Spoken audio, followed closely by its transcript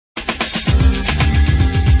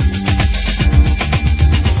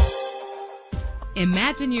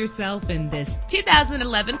Imagine yourself in this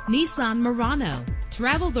 2011 Nissan Murano.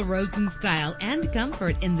 Travel the roads in style and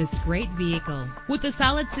comfort in this great vehicle. With a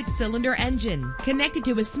solid 6-cylinder engine connected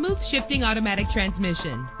to a smooth shifting automatic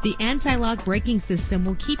transmission, the anti-lock braking system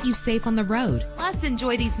will keep you safe on the road. Plus,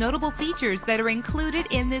 enjoy these notable features that are included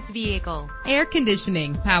in this vehicle: air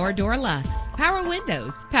conditioning, power door locks, power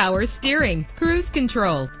windows, power steering, cruise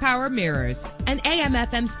control, power mirrors, an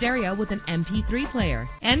AM/FM stereo with an MP3 player.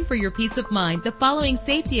 And for your peace of mind, the following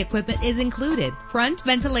safety equipment is included: front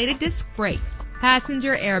ventilated disc brakes,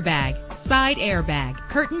 passenger airbag, side airbag,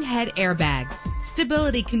 curtain head airbags,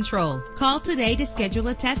 stability control. Call today to schedule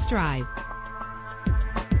a test drive.